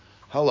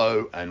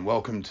Hello and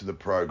welcome to the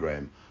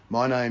program.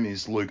 My name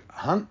is Luke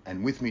Hunt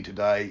and with me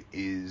today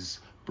is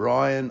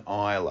Brian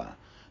Eiler.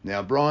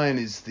 Now Brian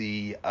is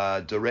the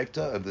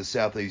director of the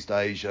Southeast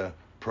Asia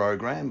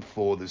program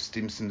for the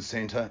Stimson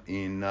Center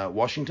in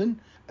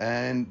Washington.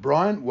 And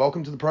Brian,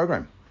 welcome to the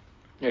program.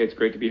 Hey, it's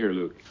great to be here,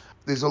 Luke.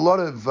 There's a lot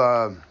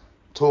of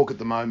talk at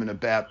the moment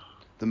about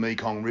the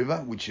Mekong River,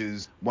 which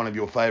is one of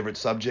your favourite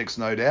subjects,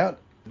 no doubt.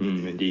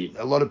 Indeed.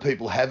 A lot of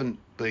people haven't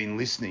been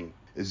listening,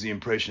 is the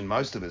impression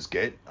most of us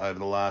get over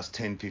the last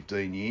 10,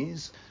 15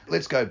 years.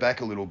 Let's go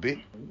back a little bit.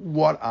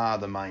 What are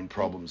the main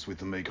problems with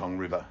the Mekong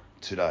River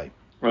today?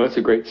 Well, that's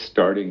a great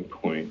starting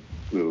point,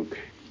 Luke.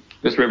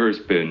 This river has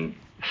been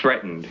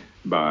threatened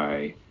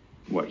by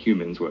what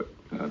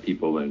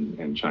people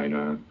in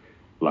China,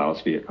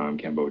 Laos, Vietnam,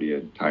 Cambodia,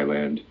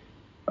 Thailand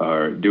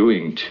are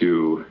doing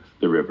to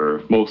the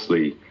river,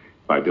 mostly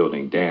by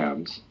building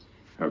dams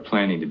or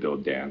planning to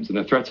build dams. And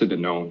the threats have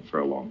been known for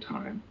a long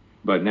time.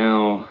 But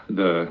now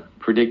the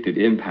predicted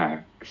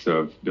impacts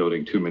of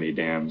building too many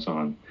dams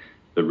on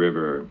the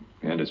river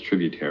and its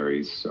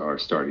tributaries are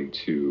starting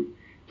to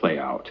play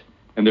out.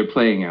 And they're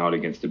playing out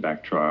against a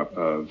backdrop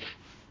of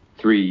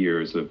 3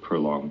 years of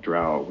prolonged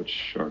drought,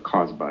 which are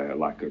caused by a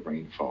lack of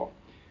rainfall.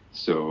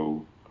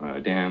 So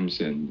dams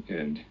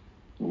and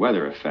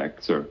weather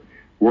effects are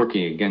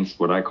working against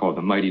what I call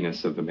the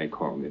mightiness of the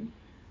Mekong. And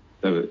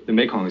the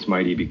Mekong is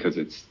mighty because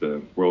it's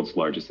the world's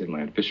largest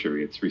inland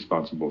fishery. It's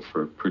responsible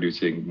for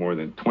producing more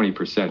than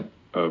 20%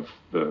 of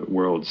the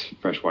world's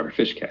freshwater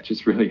fish catch.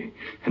 It's really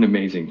an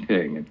amazing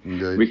thing.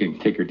 And we can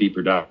take a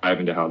deeper dive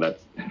into how that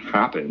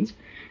happens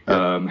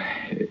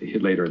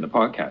later in the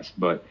podcast.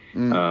 But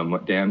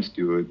what dams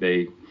do,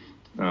 they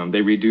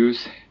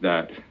reduce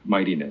that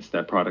mightiness,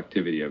 that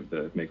productivity of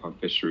the Mekong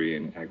fishery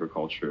and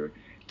agricultural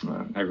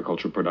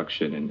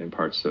production in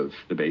parts of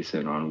the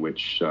basin on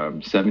which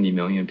 70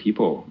 million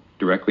people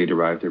directly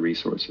derive their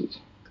resources.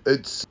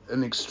 It's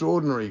an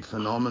extraordinary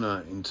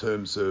phenomena in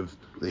terms of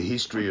the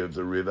history of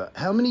the river.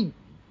 How many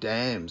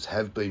dams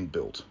have been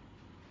built?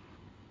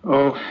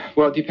 Oh,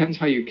 well, it depends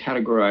how you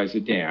categorize a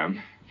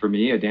dam. For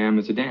me, a dam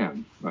is a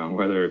dam,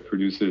 whether it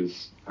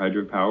produces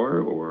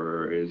hydropower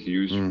or is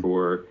used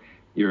for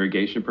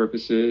irrigation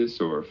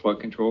purposes or flood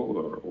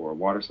control or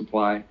water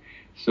supply.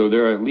 So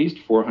there are at least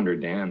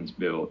 400 dams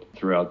built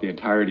throughout the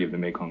entirety of the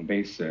Mekong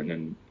Basin.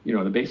 And,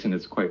 the basin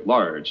is quite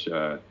large.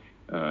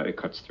 It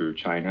cuts through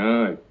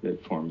China.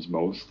 It forms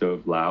most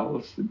of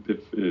Laos.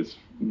 It is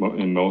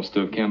in most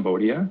of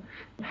Cambodia,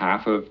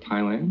 half of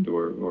Thailand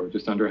or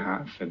just under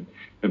half, and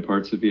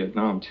parts of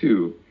Vietnam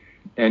too.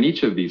 And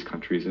each of these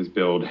countries has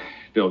built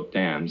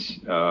dams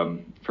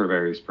for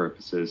various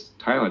purposes.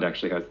 Thailand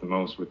actually has the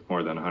most with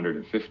more than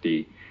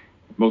 150,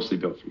 mostly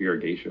built for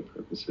irrigation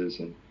purposes.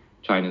 And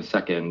China's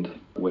second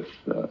with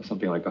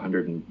something like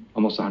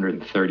almost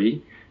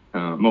 130.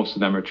 Most of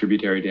them are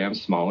tributary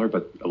dams, smaller,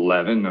 but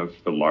 11 of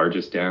the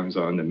largest dams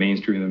on the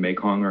mainstream of the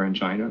Mekong are in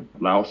China.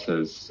 Laos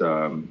has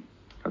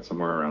got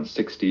somewhere around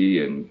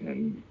 60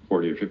 and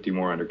 40 or 50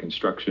 more under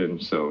construction.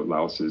 So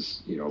Laos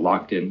is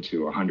locked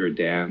into 100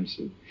 dams.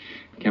 And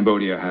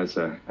Cambodia has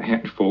a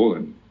handful,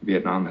 and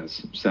Vietnam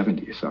has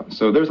 70 or something.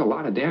 So there's a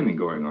lot of damming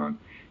going on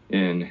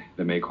in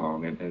the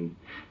Mekong, and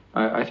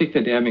I think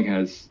the damming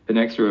has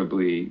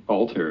inexorably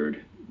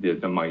altered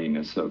the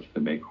mightiness of the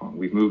Mekong.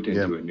 We've moved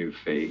into a new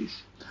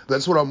phase.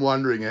 That's what I'm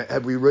wondering.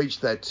 Have we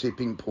reached that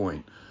tipping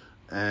point?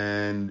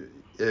 And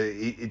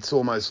it's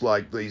almost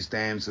like these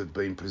dams have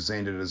been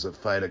presented as a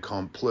fait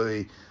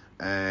accompli,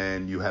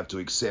 and you have to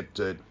accept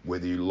it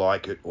whether you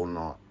like it or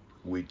not,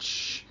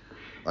 which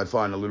I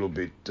find a little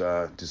bit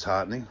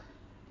disheartening.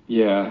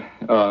 Yeah,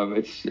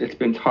 it's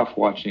been tough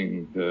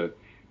watching the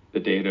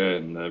data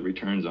and the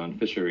returns on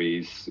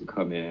fisheries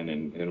come in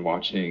and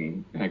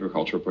watching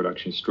agricultural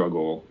production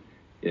struggle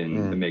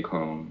in the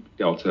Mekong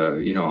Delta,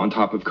 on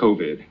top of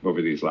COVID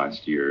over these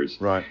last years.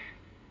 Right.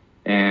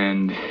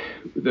 And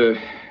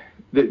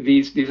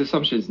these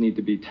assumptions need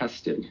to be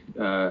tested.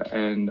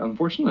 And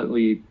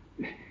unfortunately,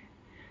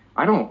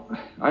 I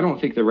don't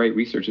think the right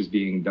research is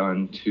being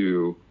done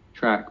to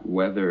track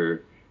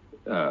whether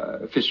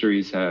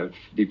fisheries have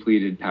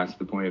depleted past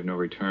the point of no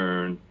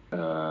return.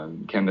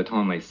 Can the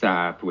Tonle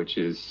Sap, which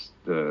is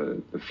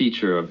the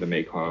feature of the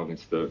Mekong,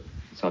 it's the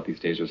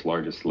Southeast Asia's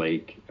largest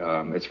lake.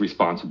 It's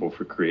responsible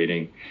for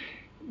creating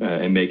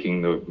and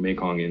making the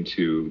Mekong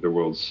into the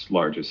world's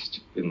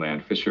largest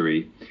inland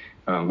fishery.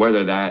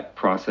 Whether that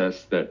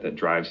process that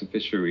drives the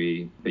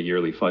fishery, the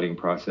yearly flooding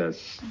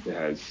process,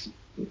 has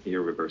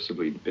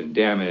irreversibly been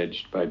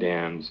damaged by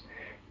dams,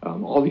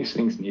 all these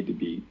things need to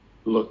be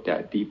looked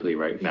at deeply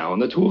right now.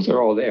 And the tools are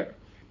all there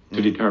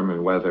to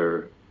determine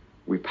whether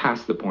we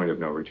pass the point of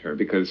no return,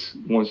 because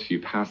once you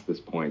pass this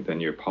point,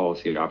 then your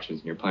policy options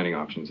and your planning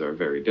options are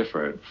very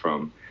different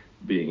from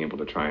being able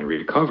to try and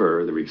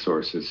recover the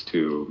resources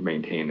to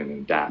maintain and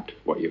adapt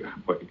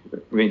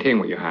maintain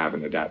what you have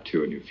and adapt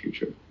to a new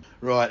future.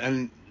 Right,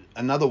 and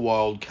another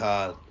wild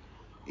card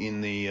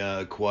in the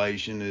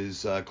equation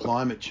is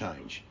climate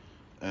change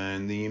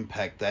and the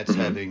impact that's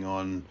having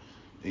on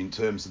in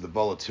terms of the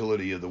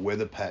volatility of the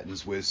weather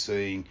patterns we're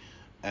seeing,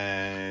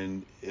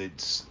 and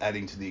it's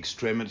adding to the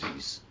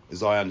extremities,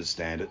 as I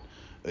understand it,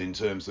 in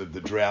terms of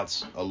the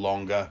droughts are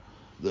longer,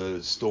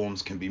 the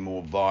storms can be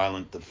more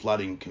violent, the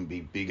flooding can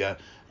be bigger,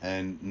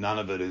 and none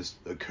of it is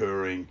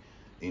occurring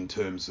in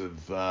terms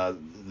of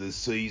the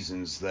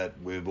seasons that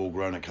we've all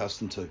grown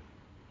accustomed to.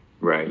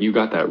 Right, you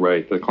got that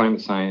right. The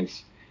climate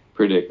science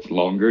predicts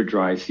longer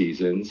dry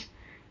seasons,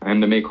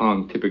 and the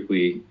Mekong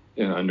typically,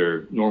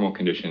 under normal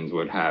conditions,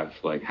 would have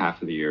like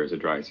half of the year is a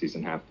dry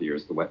season, half of the year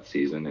is the wet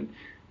season, and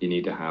you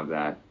need to have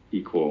that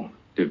equal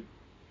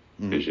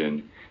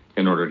division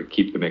in order to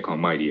keep the Mekong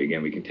mighty.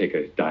 Again, we can take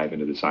a dive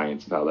into the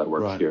science of how that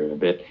works here in a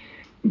bit.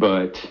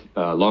 But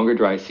longer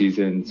dry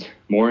seasons,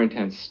 more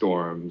intense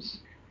storms.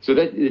 So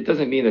that it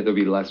doesn't mean that there'll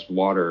be less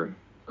water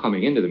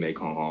coming into the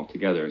Mekong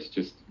altogether. It's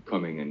just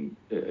coming in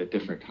at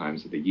different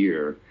times of the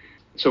year.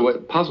 So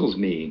what puzzles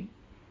me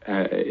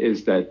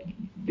is that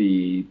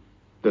the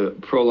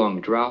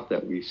prolonged drought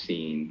that we've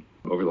seen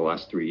over the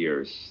last 3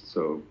 years,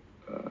 so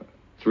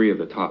 3 of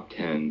the top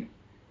 10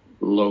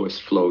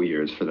 lowest flow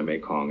years for the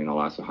Mekong in the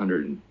last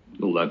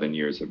 111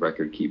 years of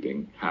record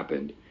keeping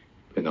happened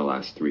in the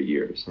last 3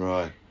 years.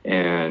 Right.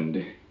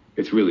 And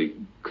it's really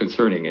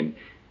concerning. And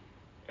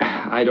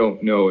I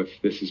don't know if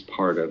this is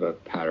part of a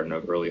pattern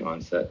of early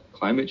onset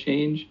climate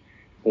change,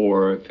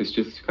 or if it's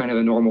just kind of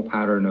a normal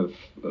pattern of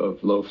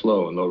low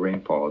flow and low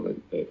rainfall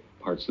that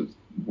parts of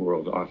the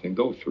world often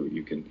go through.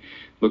 You can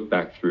look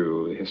back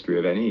through the history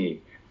of any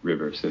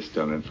river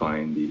system and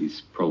find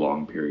these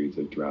prolonged periods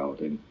of drought.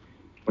 And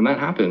when that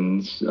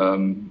happens,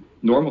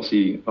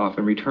 normalcy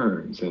often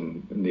returns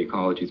and the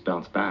ecologies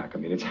bounce back. I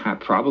mean, it's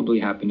probably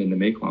happened in the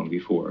Mekong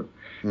before,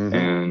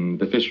 and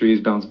the fisheries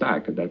bounce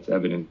back. That's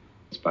evidenced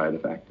by the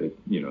fact that,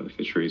 the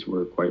fisheries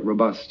were quite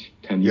robust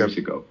 10 years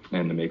ago,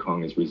 and the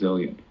Mekong is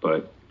resilient.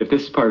 But if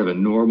this is part of a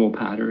normal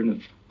pattern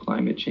of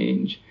climate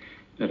change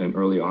at an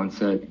early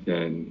onset,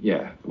 then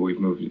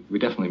we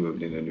definitely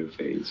moved in a new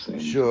phase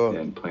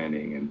and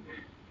planning and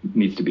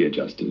needs to be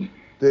adjusted.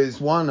 There's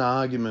one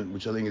argument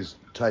which I think is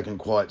taken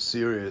quite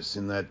serious,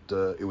 in that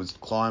it was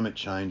climate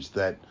change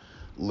that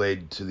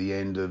led to the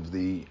end of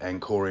the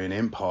Angkorian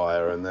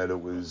Empire, and that it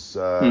was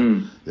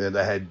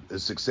they had a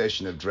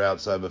succession of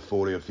droughts over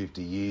 40 or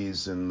 50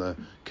 years, and the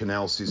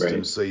canal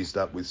system seized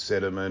up with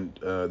sediment.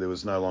 There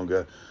was no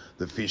longer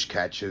the fish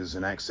catchers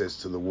and access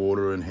to the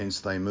water, and hence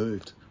they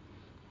moved.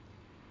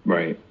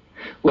 Right.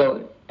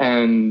 Well,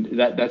 and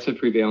that's a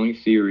prevailing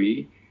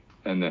theory,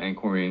 and the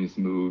Angkorians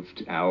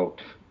moved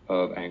out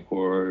of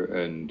Angkor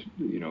and,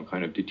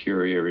 kind of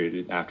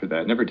deteriorated after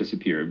that. Never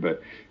disappeared,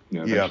 but,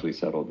 eventually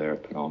settled there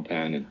at Phnom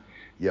Penh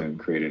and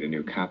created a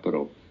new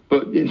capital.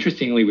 But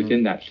interestingly,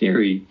 within that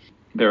theory,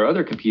 there are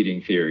other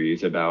competing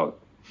theories about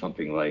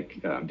something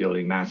like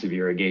building massive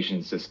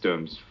irrigation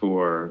systems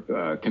for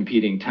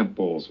competing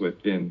temples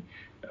within,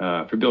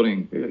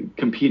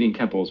 competing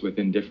temples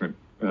within different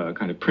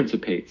kind of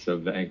principates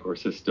of the Angkor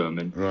system.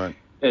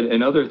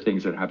 And other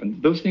things that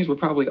happened. Those things were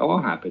probably all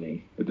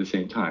happening at the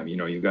same time.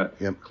 You've got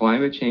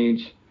climate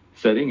change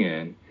setting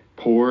in,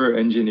 poor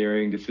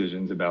engineering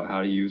decisions about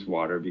how to use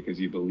water because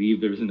you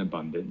believe there's an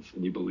abundance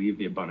and you believe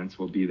the abundance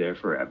will be there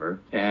forever,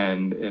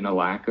 and a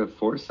lack of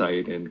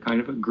foresight and kind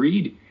of a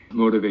greed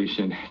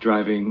motivation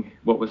driving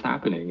what was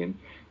happening. And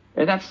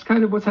that's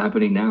kind of what's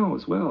happening now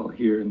as well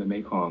here in the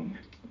Mekong.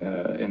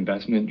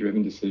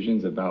 Investment-driven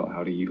decisions about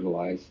how to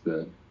utilize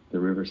the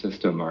river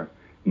system are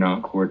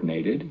not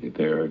coordinated.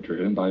 They're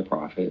driven by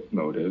profit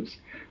motives,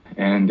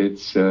 and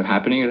it's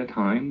happening at a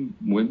time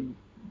when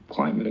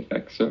climate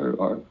effects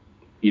are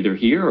either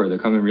here or they're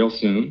coming real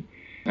soon.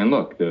 And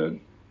look,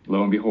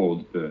 lo and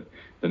behold, the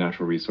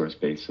natural resource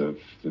base of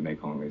the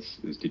Mekong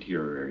is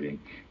deteriorating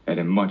at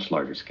a much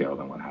larger scale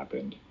than what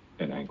happened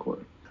in Angkor.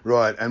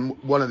 Right, and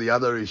one of the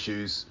other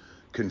issues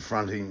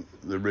confronting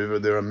the river,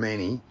 there are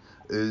many,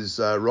 is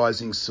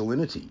rising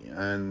salinity,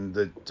 and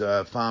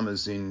that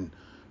farmers in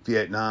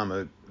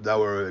Vietnam, they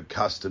were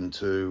accustomed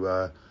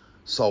to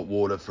salt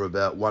water for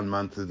about 1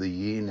 month of the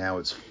year. Now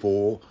it's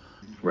 4.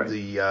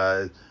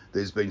 Right.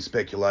 There's been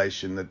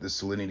speculation that the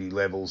salinity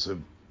levels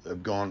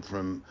have gone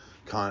from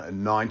kind of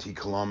 90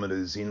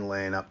 kilometres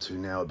inland up to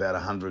now about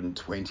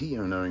 120,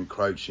 and are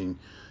encroaching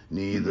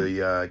near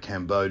the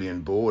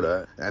Cambodian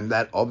border. And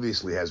that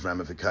obviously has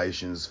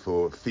ramifications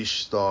for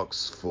fish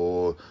stocks,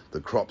 for the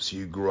crops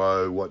you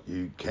grow, what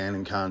you can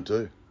and can't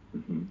do.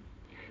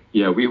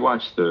 Yeah, we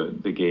watch the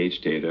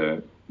gauge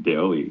data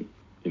daily.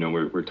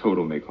 We're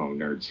total Mekong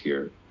nerds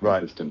here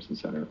at the Stimson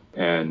Center.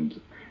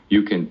 And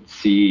you can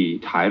see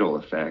tidal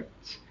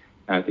effects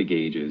at the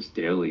gauges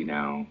daily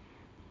now.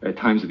 At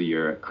times of the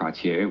year at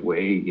Kratie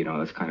Way,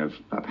 that's kind of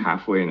up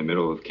halfway in the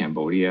middle of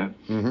Cambodia.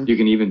 You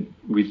can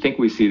we think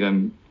we see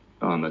them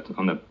on the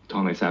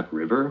Tonle Sap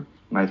River.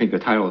 And I think the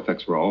tidal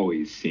effects were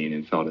always seen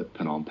and felt at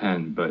Phnom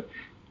Penh, but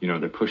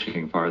they're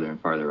pushing farther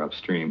and farther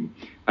upstream.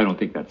 I don't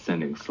think that's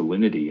sending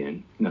salinity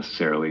in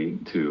necessarily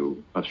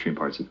to upstream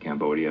parts of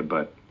Cambodia,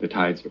 but the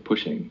tides are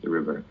pushing the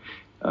river.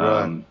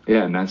 And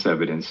that's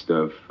evidenced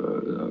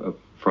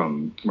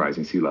from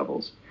rising sea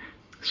levels.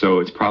 So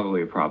it's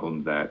probably a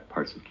problem that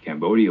parts of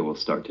Cambodia will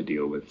start to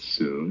deal with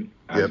soon,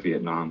 as Yep.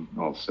 Vietnam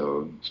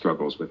also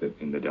struggles with it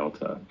in the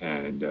Delta.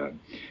 And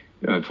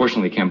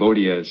unfortunately,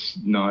 Cambodia is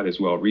not as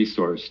well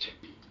resourced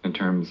in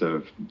terms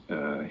of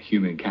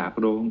human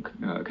capital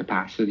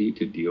capacity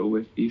to deal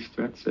with these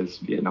threats as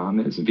Vietnam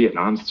is. And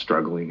Vietnam's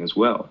struggling as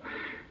well.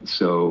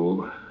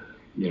 So,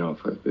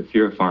 if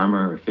you're a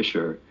farmer or a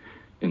fisher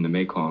in the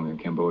Mekong in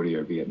Cambodia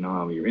or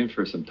Vietnam, you're in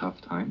for some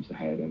tough times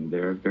ahead, and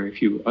there are very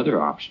few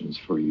other options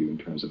for you in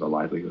terms of a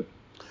livelihood.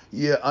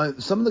 Yeah,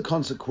 some of the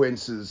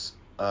consequences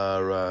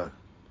are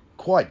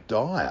quite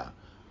dire.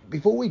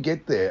 Before we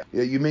get there,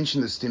 you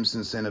mentioned the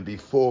Stimson Centre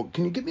before.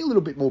 Can you give me a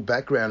little bit more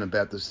background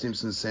about the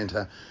Stimson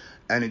Centre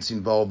and its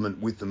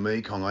involvement with the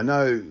Mekong? I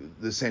know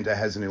the centre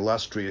has an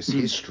illustrious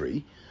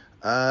history.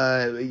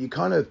 You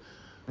kind of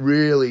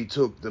really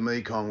took the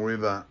Mekong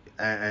River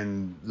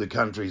and the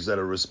countries that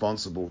are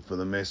responsible for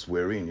the mess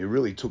we're in. You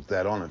really took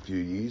that on a few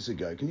years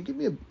ago. Can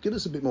you give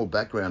us a bit more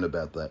background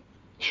about that?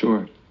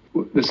 Sure.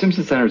 The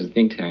Stimson Center is a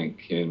think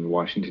tank in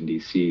Washington,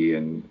 D.C.,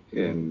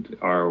 and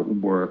our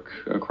work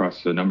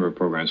across a number of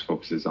programs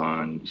focuses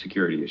on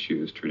security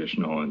issues,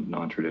 traditional and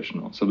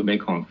non-traditional. So the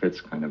Mekong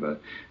fits kind of a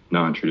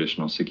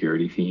non-traditional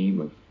security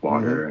theme of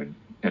water and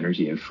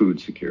energy and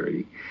food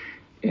security.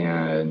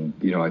 And,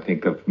 I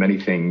think of many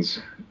things,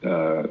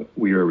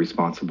 we were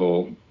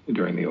responsible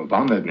during the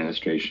Obama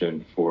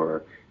administration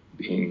for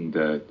being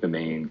the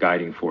main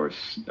guiding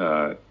force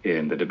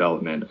in the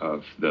development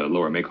of the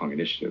Lower Mekong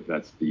Initiative.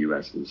 That's the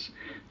U.S.'s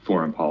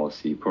foreign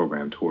policy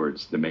program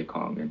towards the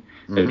Mekong,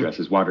 and it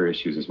addresses water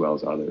issues as well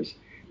as others.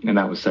 And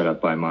that was set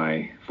up by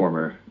my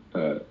former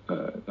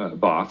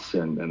boss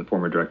and the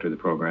former director of the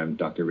program,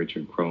 Dr.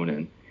 Richard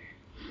Cronin.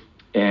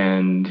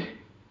 And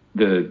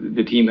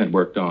the team had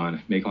worked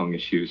on Mekong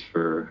issues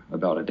for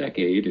about a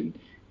decade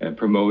and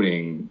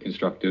promoting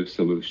constructive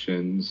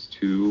solutions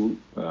to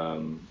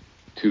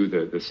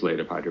the slate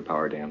of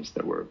hydropower dams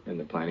that were in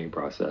the planning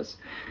process,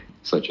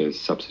 such as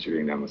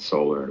substituting them with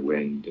solar and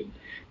wind, and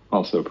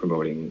also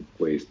promoting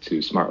ways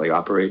to smartly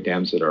operate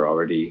dams that are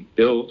already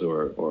built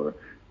or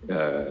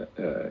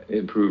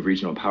improve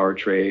regional power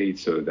trade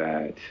so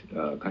that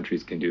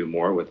countries can do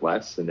more with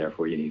less, and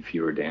therefore you need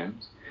fewer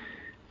dams.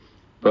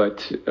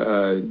 But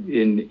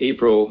in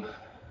April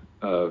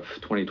of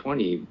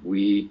 2020,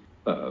 we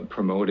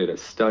promoted a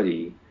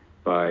study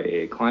by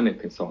a climate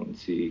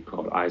consultancy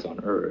called Eyes on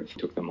Earth.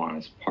 Took them on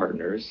as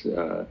partners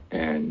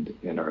and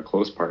are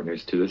close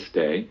partners to this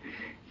day,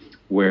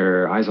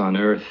 where Eyes on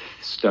Earth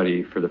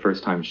study for the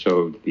first time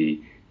showed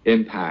the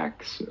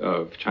impacts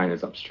of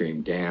China's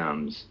upstream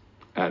dams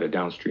at a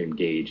downstream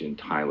gauge in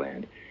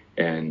Thailand.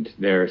 And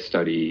their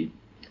study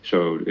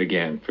showed,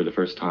 again, for the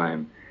first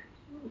time,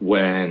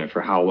 when and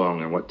for how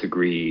long and what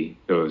degree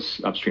those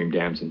upstream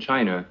dams in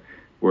China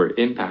were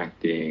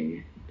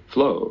impacting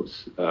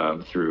flows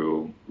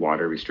through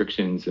water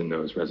restrictions in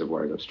those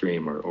reservoirs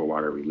upstream or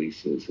water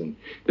releases. And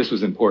this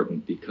was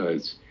important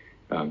because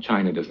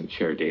China doesn't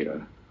share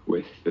data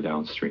with the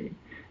downstream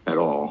at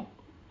all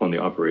on the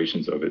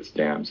operations of its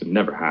dams, and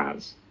never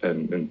has.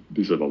 And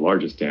these are the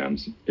largest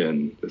dams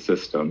in the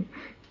system.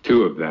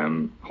 Two of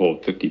them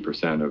hold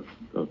 50%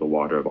 of the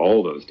water of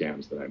all those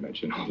dams that I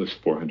mentioned, all those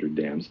 400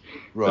 dams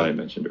that I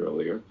mentioned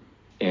earlier.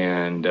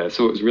 And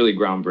so it was really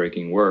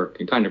groundbreaking work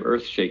and kind of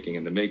earth-shaking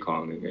in the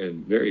Mekong,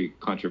 and very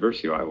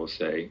controversial, I will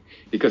say,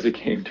 because it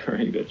came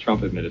during the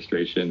Trump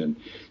administration,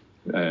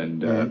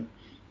 and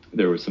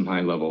there were some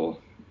high-level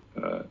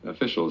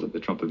officials of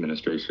the Trump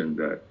administration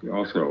that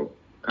also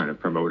kind of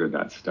promoted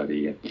that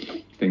study.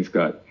 And things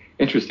got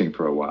interesting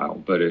for a while,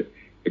 but it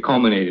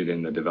culminated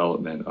in the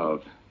development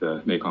of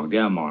the Mekong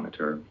Dam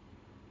Monitor,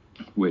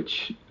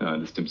 which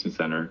the Stimson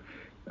Center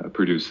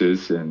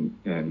produces and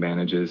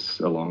manages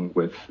along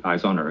with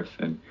Eyes on Earth.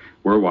 And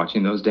we're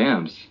watching those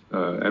dams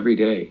every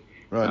day.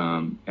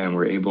 And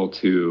we're able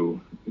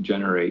to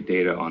generate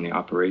data on the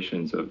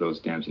operations of those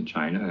dams in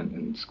China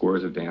and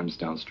scores of dams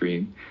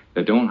downstream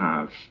that don't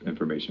have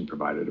information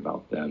provided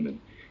about them.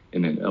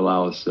 And it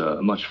allows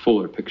a much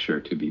fuller picture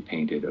to be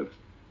painted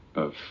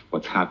of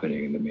what's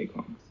happening in the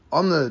Mekong.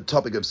 On the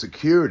topic of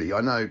security,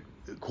 I know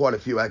quite a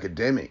few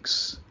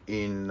academics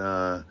in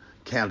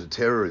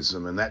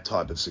counter-terrorism and that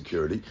type of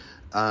security,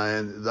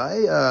 and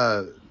they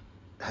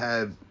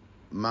have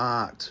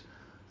marked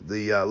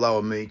the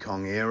lower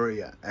Mekong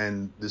area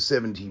and the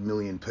 70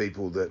 million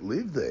people that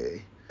live there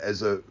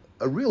as a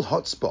real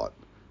hotspot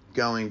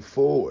going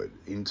forward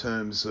in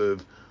terms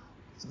of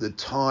the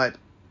type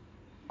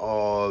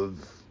of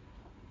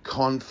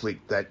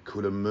conflict that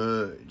could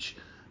emerge.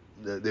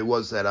 There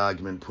was that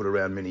argument put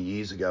around many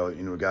years ago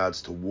in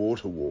regards to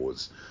water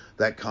wars,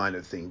 that kind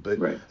of thing. But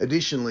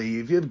additionally,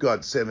 if you've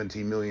got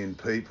 70 million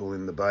people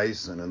in the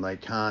basin and they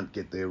can't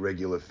get their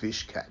regular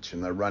fish catch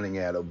and they're running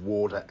out of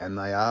water and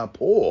they are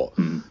poor,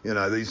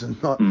 these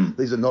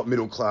are not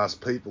middle class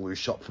people who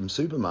shop from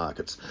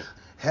supermarkets.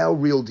 How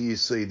real do you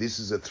see this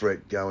as a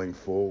threat going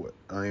forward?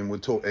 I mean, we're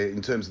talking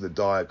in terms of the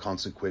dire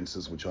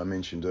consequences, which I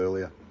mentioned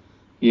earlier.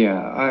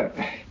 Yeah,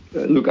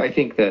 look, I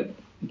think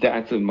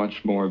that's a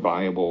much more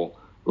viable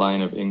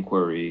line of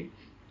inquiry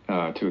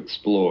to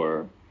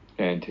explore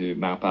and to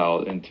map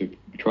out and to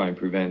try and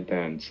prevent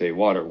then, say,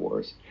 water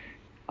wars.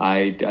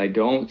 I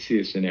don't see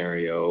a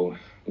scenario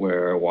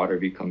where water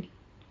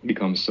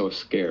becomes so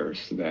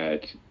scarce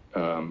that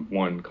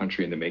one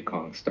country in the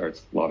Mekong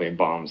starts lobbing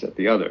bombs at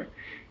the other.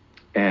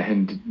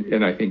 And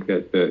I think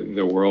that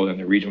the world and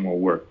the region will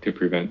work to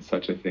prevent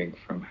such a thing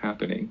from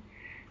happening.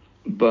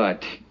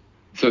 But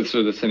so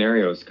the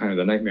scenarios, kind of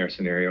the nightmare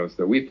scenarios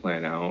that we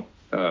plan out,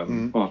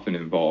 often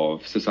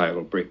involve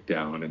societal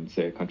breakdown in,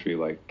 say, a country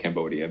like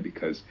Cambodia,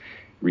 because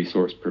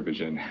resource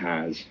provision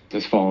has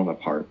fallen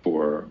apart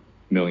for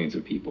millions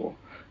of people.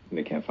 And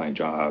they can't find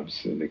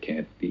jobs, and they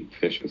can't eat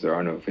fish because there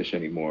are no fish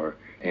anymore,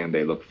 and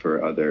they look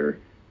for other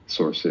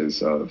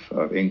sources of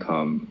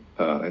income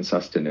and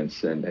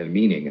sustenance and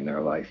meaning in their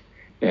life.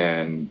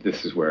 And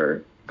this is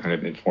where kind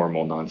of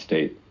informal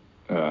non-state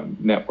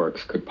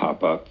networks could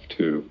pop up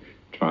to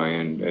try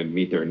and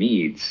meet their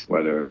needs,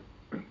 whether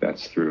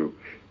that's through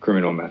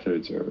criminal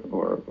methods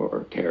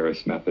or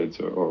terrorist methods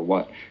or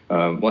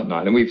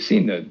whatnot. And we've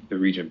seen the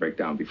region break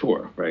down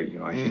before, right?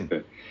 I think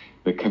that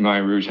the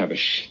Khmer Rouge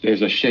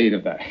there's a shade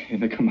of that in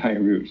the Khmer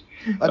Rouge.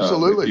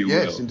 Absolutely,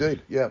 yes,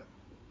 indeed, yeah.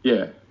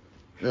 Yeah.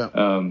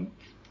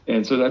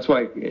 And so that's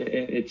why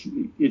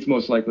it's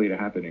most likely to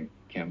happen in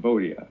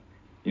Cambodia.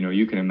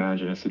 You can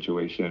imagine a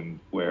situation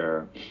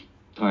where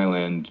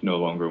Thailand no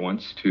longer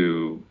wants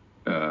to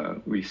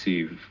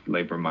receive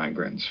labor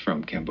migrants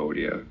from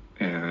Cambodia,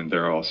 and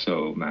there are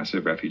also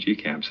massive refugee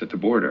camps at the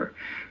border.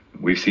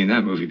 We've seen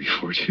that movie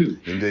before too.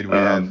 Indeed, we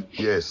have.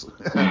 Yes.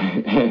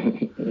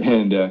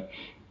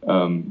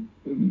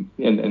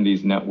 And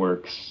these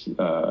networks,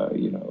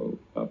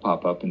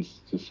 pop up and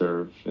to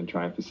serve and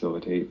try and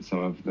facilitate some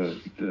of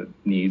the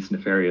needs,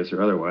 nefarious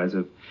or otherwise,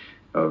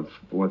 of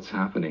what's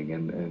happening.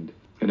 And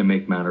to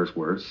make matters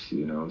worse,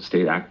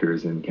 state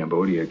actors in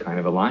Cambodia kind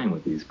of align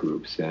with these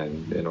groups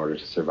and in order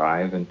to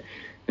survive and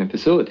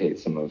facilitate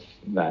some of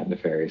that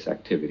nefarious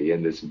activity,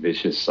 and this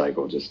vicious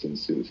cycle just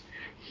ensues.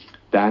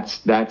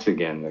 That's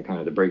again the kind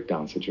of the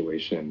breakdown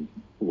situation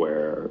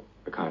where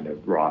a kind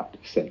of rot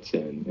sets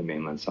in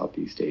mainland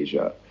Southeast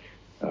Asia,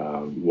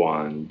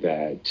 one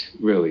that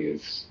really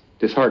is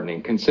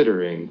disheartening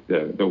considering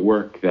the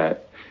work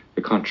that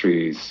the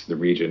countries, the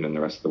region, and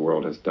the rest of the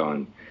world has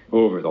done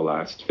over the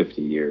last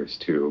 50 years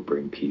to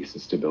bring peace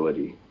and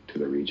stability to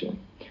the region.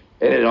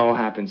 And it all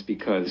happens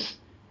because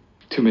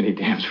too many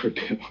dams were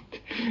built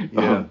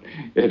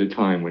at a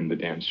time when the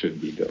dams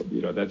shouldn't be built.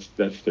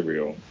 That's the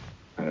real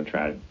kind of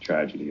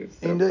tragedy of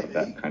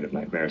that kind of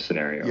nightmare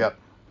scenario. Yep.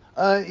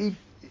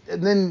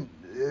 And then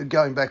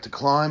going back to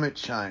climate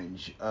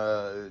change,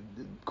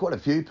 quite a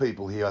few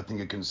people here, I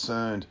think, are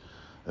concerned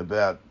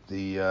about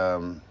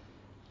the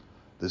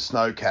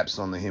snow caps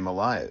on the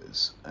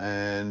Himalayas,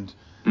 and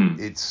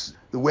it's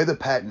the weather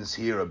patterns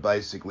here are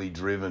basically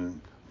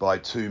driven by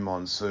two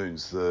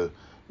monsoons: the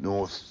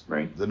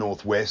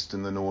northwest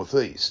and the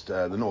northeast.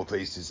 The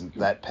northeast isn't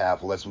that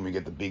powerful. That's when we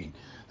get the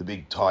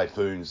big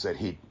typhoons that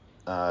hit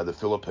the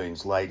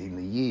Philippines late in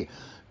the year.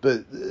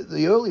 But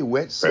the early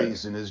wet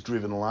season is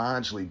driven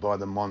largely by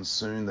the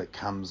monsoon that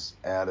comes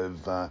out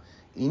of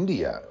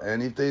India.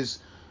 And if there's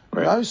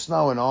no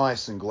snow and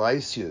ice and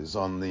glaciers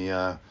on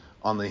the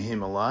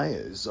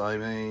Himalayas, I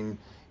mean,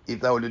 if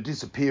they were to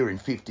disappear in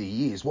 50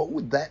 years, what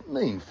would that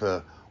mean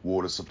for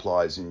water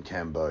supplies in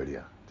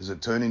Cambodia? Does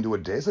it turn into a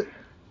desert?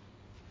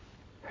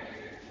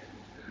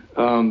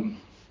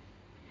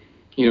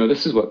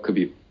 This is what could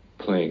be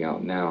playing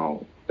out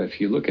now. If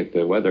you look at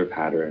the weather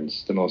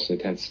patterns, the most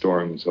intense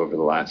storms over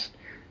the last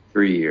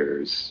 3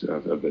 years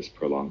of this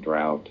prolonged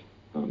drought,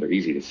 they're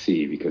easy to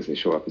see because they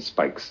show up as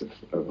spikes of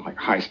like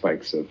high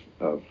spikes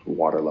of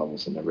water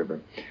levels in the river.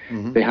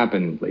 Mm-hmm. They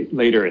happen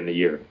later in the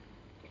year,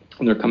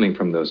 and they're coming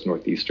from those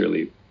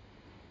northeasterly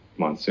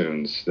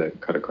monsoons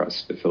that cut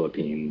across the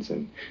Philippines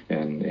and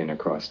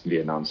across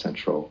Vietnam's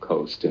central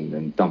coast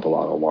and dump a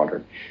lot of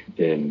water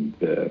in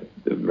the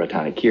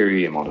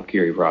Ratanakiri and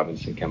Mondulkiri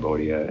province in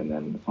Cambodia, and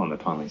then on the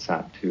Tonle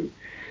Sap too.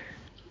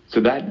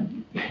 So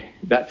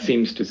that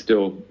seems to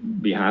still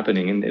be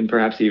happening, and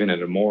perhaps even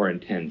at a more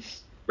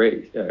intense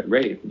rate.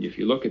 If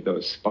you look at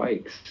those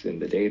spikes in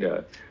the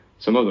data,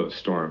 some of those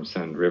storms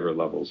send river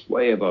levels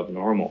way above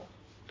normal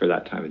for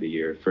that time of the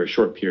year for a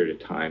short period of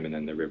time, and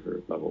then the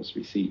river levels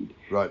recede.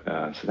 Right.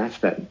 So that's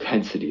that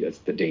intensity, that's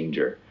the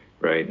danger,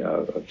 right,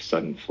 of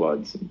sudden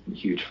floods and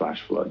huge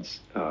flash floods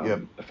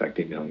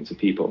affecting millions of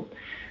people.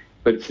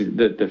 But it's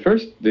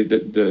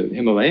the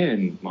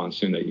Himalayan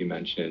monsoon that you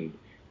mentioned,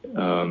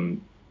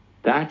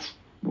 that's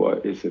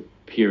what is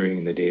appearing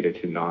in the data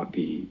to not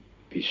be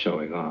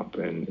showing up,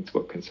 and it's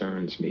what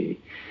concerns me.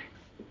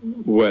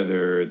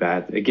 Whether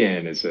that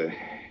again is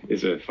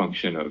a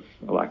function of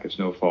a lack of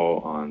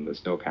snowfall on the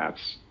snow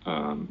caps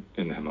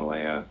in the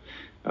Himalaya,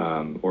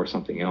 or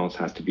something else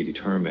has to be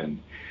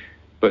determined.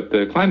 But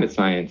the climate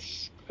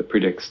science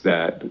predicts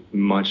that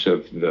much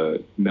of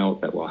the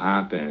melt that will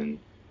happen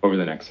over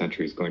the next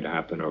century is going to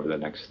happen over the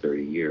next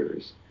 30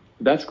 years.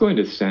 That's going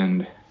to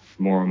send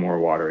more and more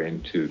water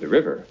into the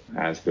river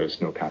as those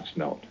snow caps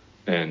melt.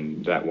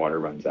 and that water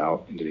runs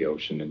out into the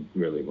ocean and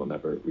really will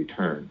never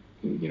return,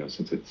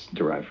 since it's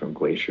derived from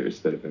glaciers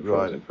that have been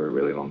frozen for a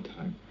really long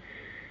time.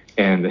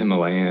 And the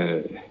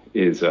Himalaya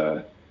is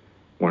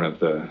one of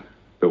the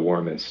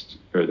warmest,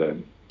 or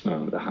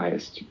the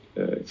highest.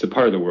 It's a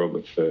part of the world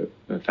with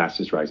the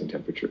fastest rising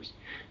temperatures.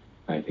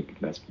 I think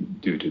that's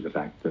due to the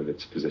fact of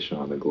its position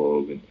on the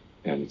globe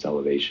and its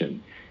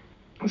elevation.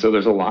 So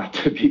there's a lot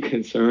to be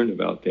concerned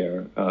about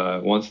there.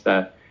 Once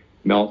that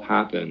melt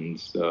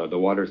happens, the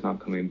water's not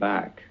coming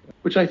back,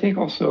 which I think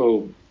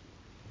also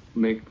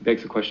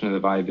begs the question of the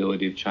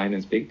viability of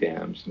China's big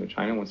dams.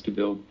 China wants to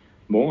build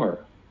more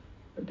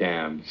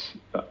dams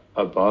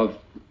above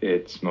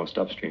its most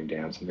upstream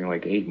dams, something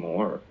like 8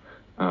 more,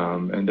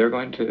 and they're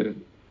going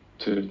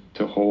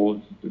to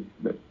hold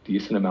a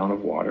decent amount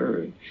of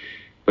water.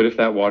 But if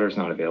that water is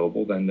not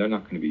available, then they're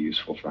not going to be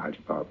useful for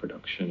hydropower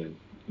production,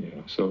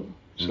 and so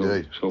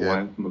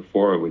why move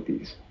forward with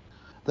these?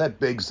 That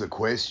begs the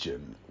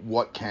question: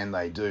 what can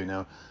they do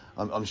now?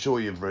 I'm sure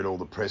you've read all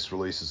the press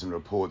releases and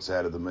reports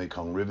out of the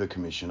Mekong River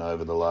Commission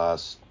over the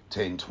last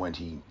 10,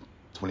 20,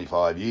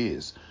 25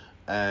 years.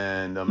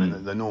 And I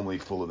mean, they're normally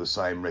full of the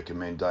same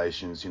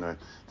recommendations.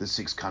 The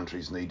 6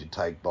 countries need to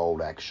take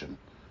bold action.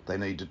 They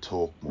need to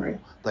talk more. Right.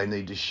 They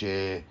need to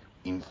share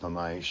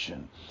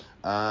information.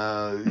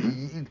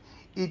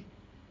 It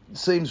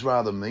seems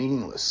rather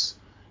meaningless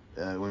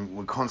when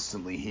we're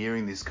constantly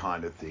hearing this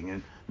kind of thing,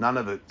 and none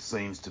of it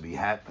seems to be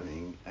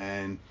happening.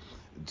 And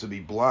to be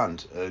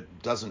blunt, it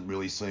doesn't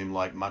really seem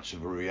like much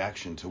of a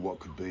reaction to what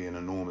could be an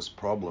enormous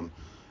problem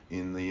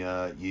in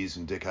the years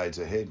and decades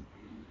ahead.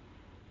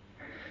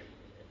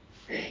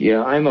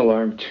 Yeah, I'm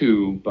alarmed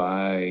too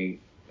by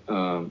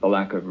the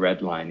lack of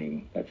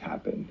redlining that's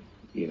happened.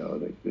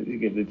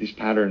 These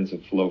patterns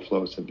of low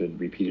flows have been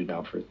repeated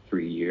now for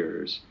 3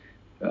 years.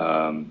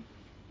 The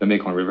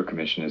Mekong River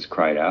Commission has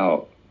cried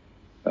out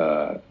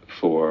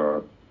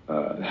for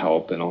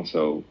help, and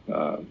also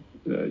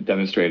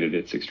demonstrated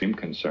its extreme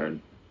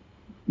concern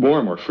more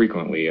and more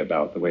frequently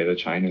about the way that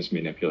China is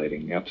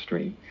manipulating the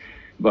upstream.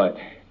 But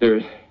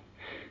there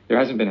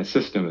hasn't been a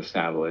system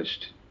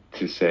established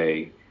to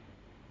say,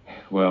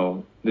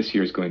 well, this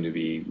year is going to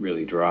be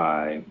really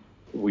dry.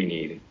 We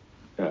need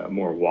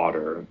more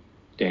water.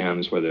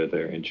 Dams, whether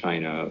they're in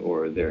China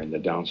or they're in the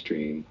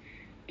downstream,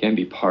 can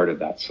be part of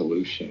that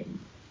solution.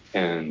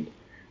 And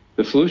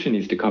the solution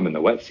needs to come in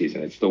the wet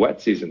season. It's the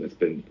wet season that's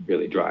been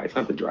really dry. It's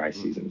not the dry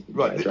season.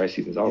 Right. The dry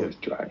season is always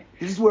dry.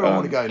 This is where I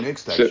want to go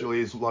next,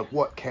 actually, is like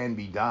what can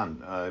be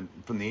done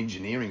from the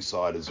engineering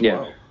side as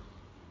well.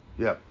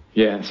 Yeah.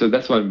 Yeah, so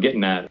that's what I'm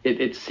getting at.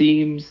 It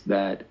seems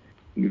that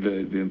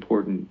the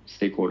important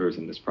stakeholders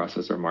in this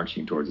process are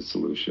marching towards a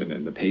solution,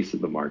 and the pace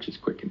of the march is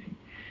quickening.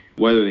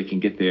 Whether they can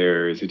get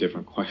there is a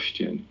different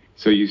question.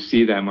 So you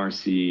see the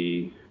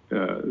MRC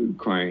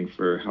crying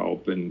for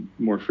help and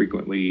more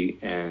frequently,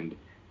 and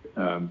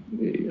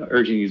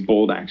urging these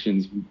bold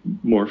actions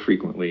more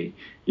frequently.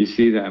 You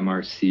see the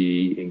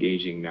MRC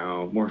engaging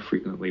now more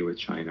frequently with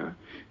China.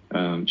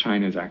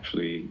 China is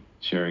actually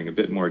sharing a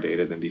bit more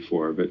data than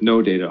before, but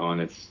no data on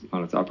its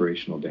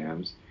operational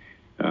dams.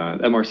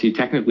 MRC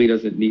technically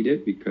doesn't need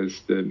it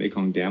because the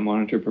Mekong Dam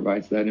Monitor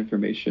provides that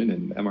information,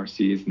 and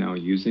MRC is now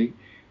using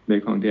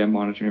Mekong Dam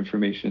Monitor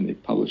information. They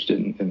published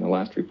it in the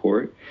last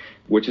report,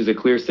 which is a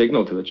clear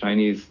signal to the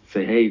Chinese,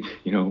 say, hey,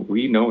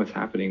 we know what's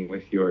happening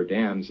with your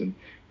dams, and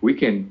we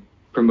can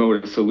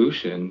promote a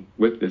solution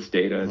with this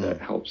data that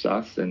helps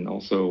us and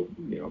also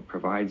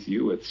provides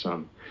you with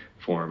some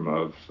form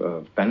of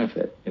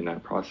benefit in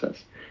that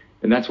process.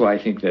 And that's why I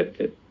think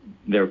that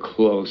they're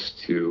close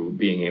to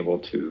being able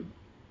to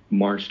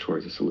march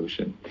towards a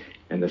solution.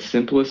 And the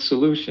simplest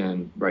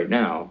solution right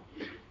now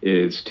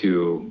is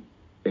to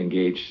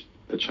engage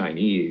the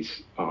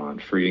Chinese on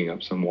freeing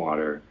up some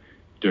water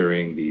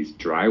during these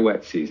dry,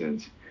 wet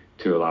seasons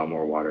to allow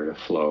more water to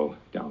flow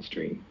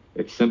downstream.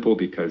 It's simple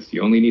because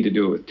you only need to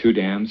do it with 2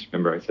 dams.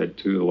 Remember, I said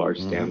 2 of the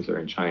largest dams are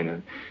in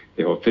China.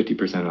 They hold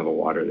 50% of the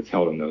water that's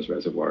held in those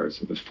reservoirs.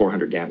 There's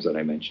 400 dams that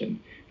I mentioned.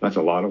 That's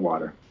a lot of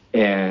water.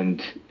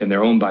 And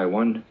they're owned by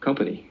one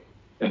company,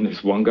 and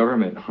there's one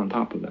government on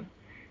top of them.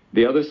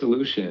 The other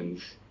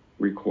solutions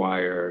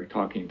require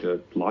talking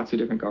to lots of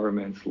different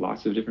governments,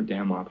 lots of different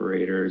dam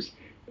operators,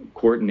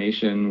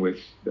 coordination with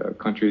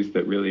countries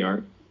that really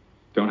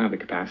don't have the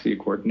capacity to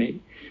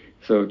coordinate.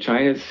 So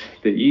China's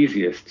the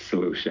easiest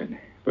solution,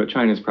 but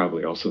China's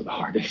probably also the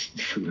hardest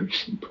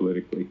solution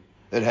politically.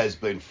 It has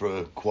been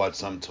for quite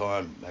some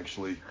time,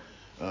 actually,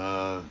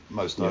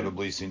 most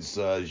notably since Xi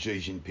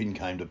Jinping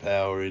came to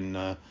power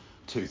in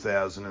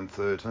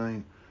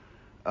 2013.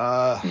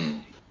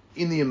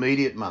 In the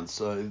immediate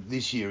months,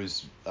 this year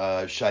is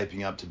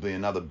shaping up to be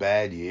another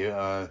bad year.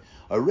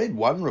 I read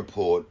one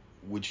report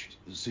which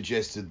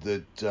suggested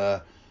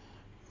that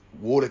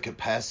water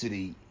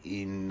capacity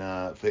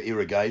for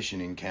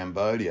irrigation in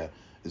Cambodia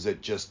is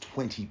at just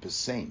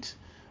 20%.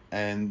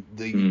 And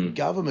the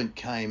government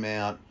came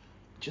out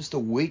just a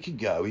week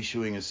ago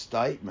issuing a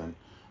statement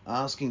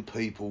asking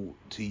people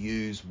to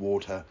use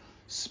water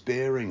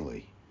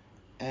sparingly.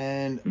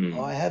 And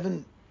I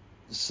haven't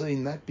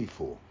seen that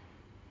before.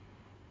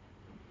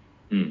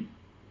 Mm.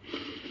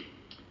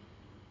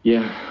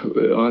 Yeah,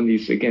 on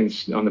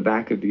the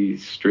back of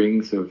these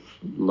strings of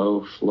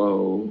low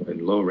flow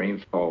and low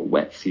rainfall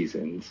wet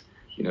seasons,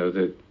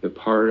 the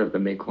part of the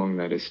Mekong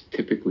that is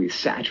typically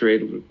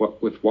saturated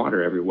with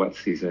water every wet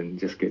season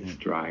just gets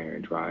drier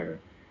and drier.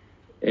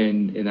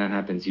 And that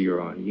happens year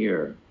on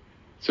year.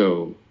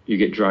 So you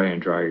get drier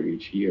and drier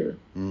each year.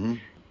 Mm-hmm.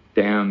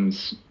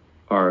 Dams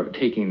are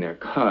taking their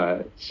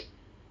cuts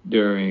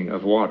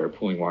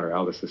pulling water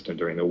out of the system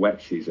during the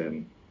wet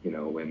season,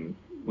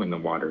 when the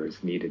water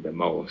is needed the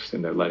most,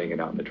 and they're letting it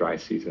out in the dry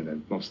season,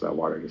 and most of that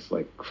water just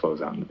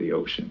flows out into the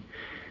ocean.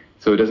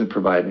 So it doesn't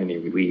provide any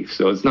relief.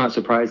 So it's not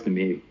surprise to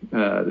me.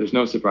 There's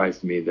no surprise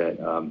to me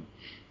that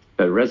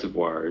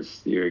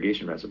reservoirs, the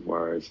irrigation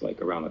reservoirs,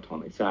 like around the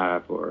Tonle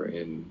Sap or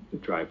in the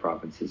dry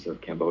provinces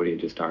of Cambodia,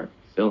 just aren't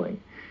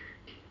filling.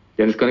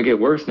 Then it's going to get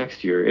worse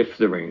next year if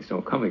the rains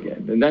don't come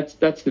again. And that's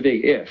the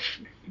big if.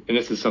 And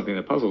this is something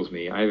that puzzles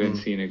me. I haven't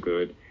seen a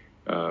good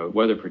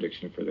weather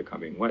prediction for the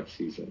coming wet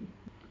season.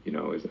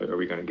 Are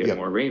we going to get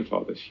more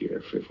rainfall this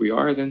year? If we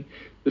are, then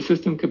the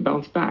system could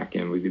bounce back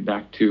and we'd be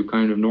back to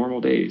kind of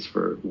normal days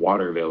for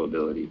water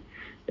availability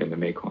in the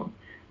Mekong.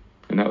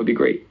 And that would be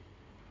great.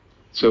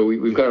 So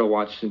we've got to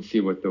watch and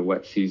see what the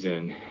wet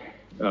season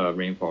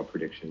rainfall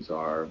predictions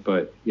are.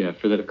 But yeah,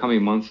 for the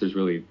coming months, there's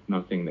really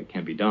nothing that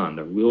can be done.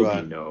 There will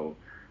be no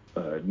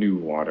new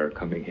water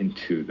coming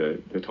into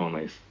the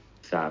Tonle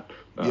Sap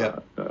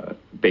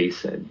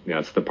basin.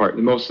 It's the part.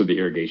 Most of the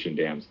irrigation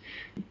dams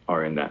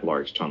are in that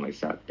large Tonle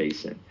Sap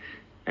basin,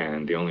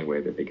 and the only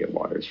way that they get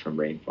water is from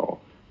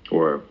rainfall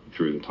or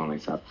through the Tonle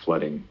Sap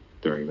flooding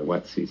during the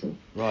wet season.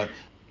 Right.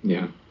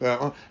 Yeah.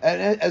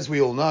 And as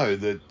we all know,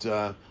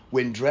 that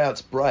when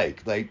droughts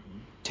break, they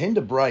tend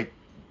to break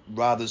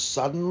rather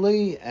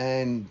suddenly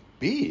and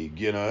big.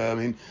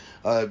 Coming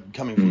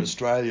from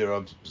Australia,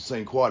 I've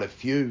seen quite a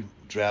few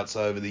droughts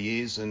over the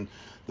years, and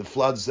the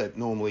floods that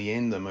normally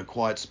end them are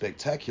quite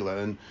spectacular.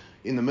 And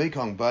in the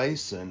Mekong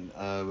Basin,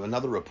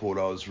 another report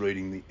I was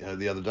reading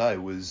the other day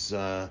was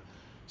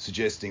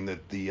suggesting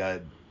that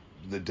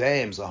the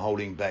dams are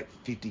holding back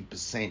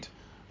 50%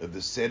 of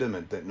the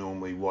sediment that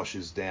normally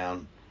washes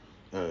down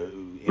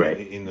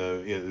in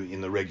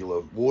the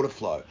regular water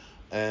flow.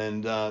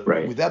 And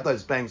without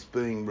those banks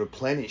being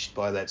replenished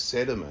by that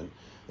sediment,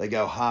 they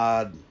go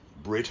hard,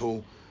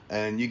 brittle,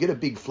 and you get a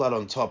big flood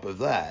on top of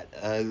that.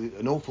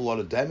 An awful lot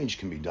of damage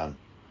can be done.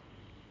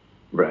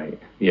 Right.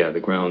 Yeah, the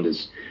ground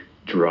is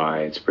dry,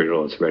 it's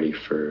brittle, it's ready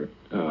for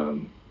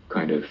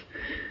kind of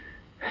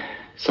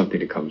something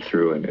to come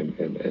through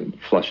and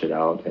flush it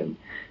out and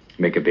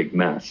make a big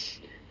mess.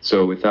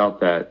 So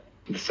without that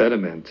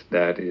sediment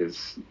that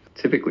is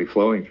typically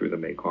flowing through the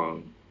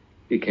Mekong,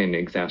 it can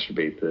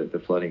exacerbate the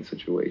flooding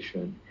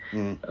situation.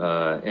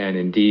 And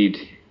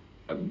indeed,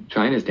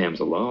 China's dams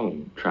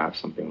alone trap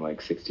something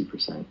like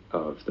 60%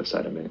 of the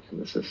sediment in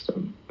the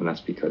system. And that's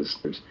because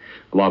there's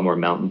a lot more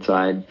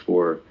mountainside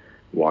for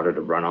water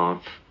to run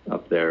off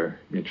up there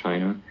in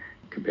China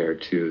compared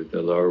to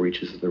the lower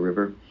reaches of the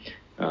river.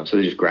 So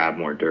they just grab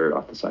more dirt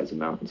off the sides of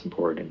mountains and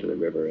pour it into the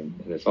river, and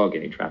it's all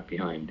getting trapped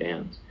behind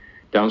dams.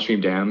 Downstream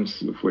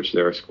dams, of which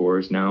there are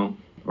scores now,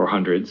 or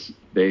hundreds,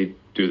 they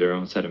do their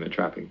own sediment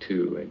trapping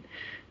too. And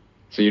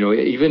so,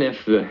 even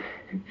if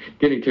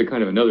getting to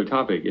kind of another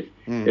topic,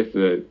 if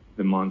the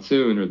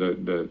monsoon or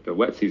the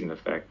wet season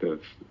effect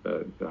of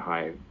the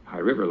high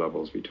river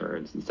levels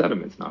returns, the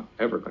sediment's not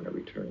ever going to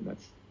return.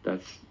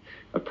 That's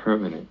a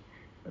permanent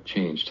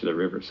change to the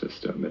river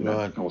system, and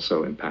that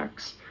also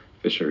impacts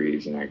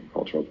fisheries and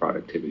agricultural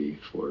productivity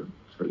for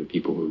the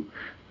people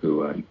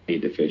who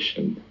need the fish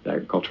and the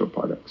agricultural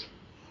products.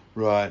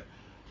 Right.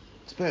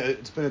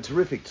 It's been a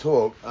terrific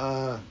talk.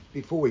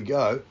 Before we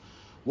go,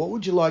 what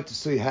would you like to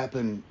see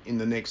happen in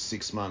the next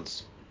 6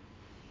 months?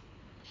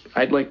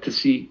 I'd like to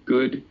see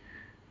good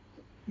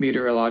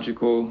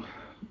meteorological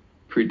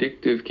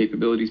predictive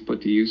capabilities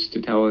put to use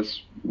to tell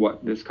us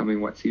what this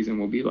coming wet season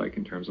will be like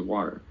in terms of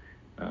water,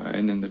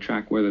 and then to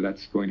track whether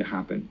that's going to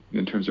happen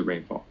in terms of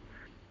rainfall.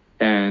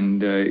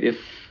 And if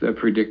a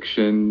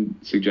prediction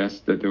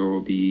suggests that there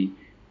will be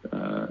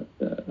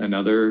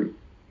another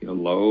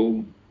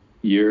low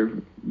year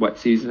wet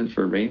season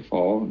for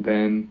rainfall,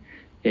 then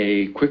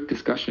a quick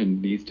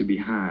discussion needs to be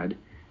had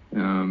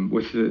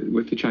with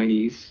the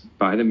Chinese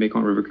by the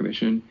Mekong River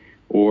Commission,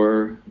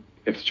 or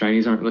if the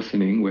Chinese aren't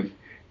listening, with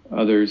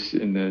others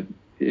in the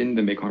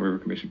Mekong River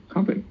Commission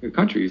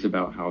countries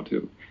about how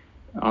to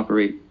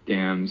operate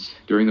dams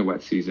during the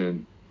wet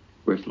season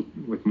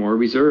with more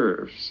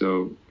reserve,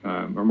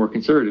 or more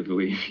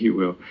conservatively, if you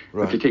will,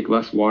 to take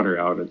less water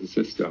out of the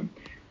system,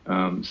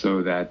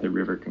 so that the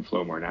river can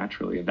flow more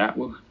naturally, and that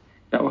will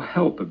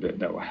help a bit.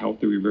 That will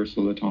help the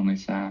reversal of the Tonle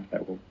Sap.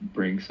 That will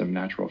bring some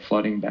natural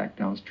flooding back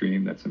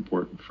downstream. That's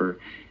important for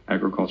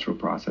agricultural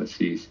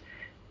processes,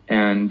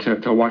 and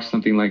to watch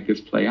something like this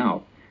play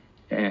out.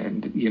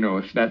 And,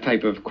 if that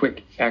type of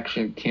quick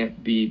action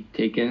can't be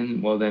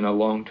taken, well, then a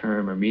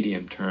long-term or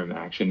medium-term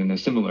action in a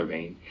similar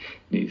vein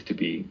needs to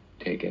be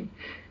taken.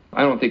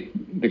 I don't think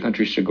the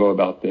country should go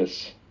about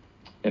this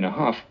in a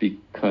huff,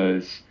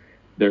 because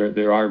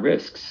there are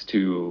risks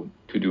to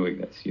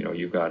doing this.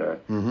 You've got to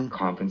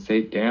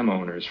compensate dam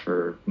owners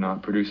for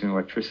not producing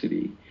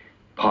electricity,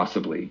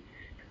 possibly,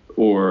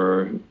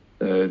 or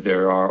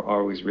there are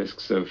always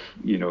risks of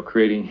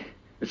creating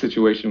a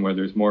situation where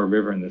there's more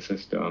river in the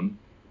system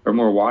or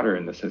more water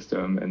in the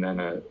system, and then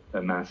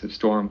a massive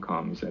storm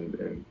comes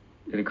and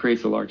it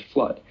creates a large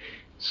flood,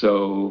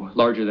 so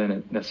larger than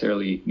it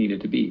necessarily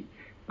needed to be.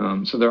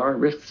 So there are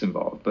risks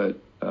involved, but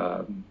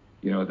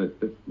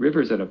the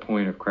river's at a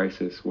point of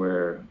crisis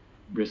where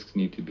risks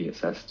need to be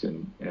assessed,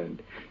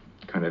 and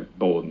kind of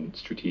bold and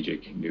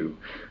strategic new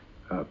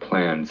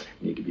plans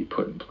need to be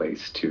put in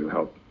place to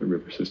help the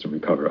river system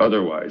recover.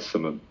 Otherwise,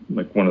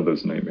 one of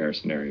those nightmare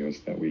scenarios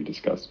that we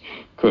discussed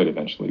could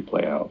eventually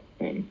play out,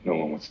 and no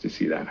one wants to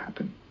see that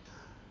happen.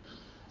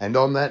 And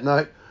on that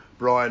note,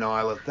 Brian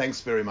Eiler,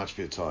 thanks very much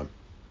for your time.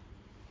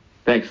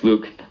 Thanks,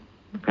 Luke.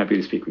 Happy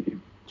to speak with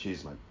you.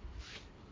 Cheers, mate.